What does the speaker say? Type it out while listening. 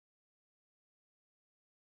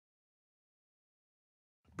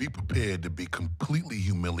Be prepared to be completely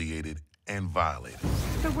humiliated and violated.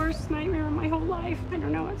 The worst nightmare of my whole life. I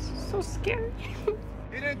don't know, it's so scary.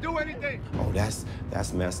 He didn't do anything. Oh,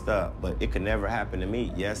 that's messed up, but it could never happen to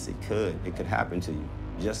me. Yes, it could. It could happen to you,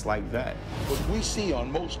 just like that. What we see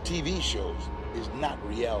on most TV shows is not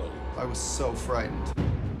reality. I was so frightened.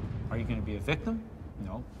 Are you gonna be a victim?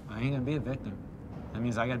 No, I ain't gonna be a victim. That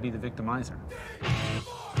means I gotta be the victimizer.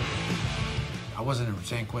 I wasn't in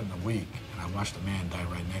San Quentin a week, and I watched a man die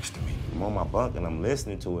right next to me. I'm on my bunk and I'm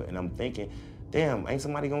listening to it, and I'm thinking, damn, ain't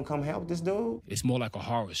somebody gonna come help this dude? It's more like a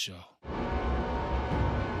horror show.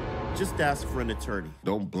 Just ask for an attorney.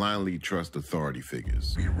 Don't blindly trust authority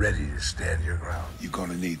figures. Be ready to stand your ground. You're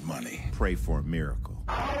gonna need money. Pray for a miracle.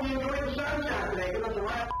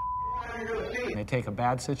 They take a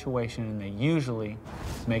bad situation and they usually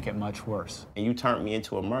make it much worse. And you turned me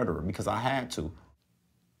into a murderer because I had to.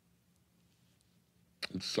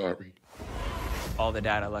 I'm sorry. All the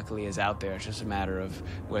data, luckily, is out there. It's just a matter of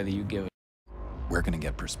whether you give it. We're going to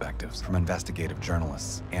get perspectives from investigative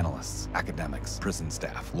journalists, analysts, academics, prison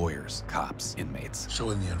staff, lawyers, cops, inmates. So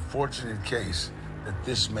in the unfortunate case that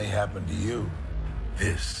this may happen to you,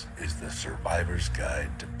 this is the Survivor's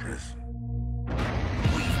Guide to Prison.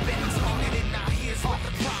 We've been targeted, now here's what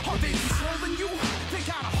the problem. Are they controlling you? They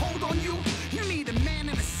got a hold on you? You need a man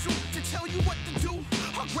in a suit to tell you what to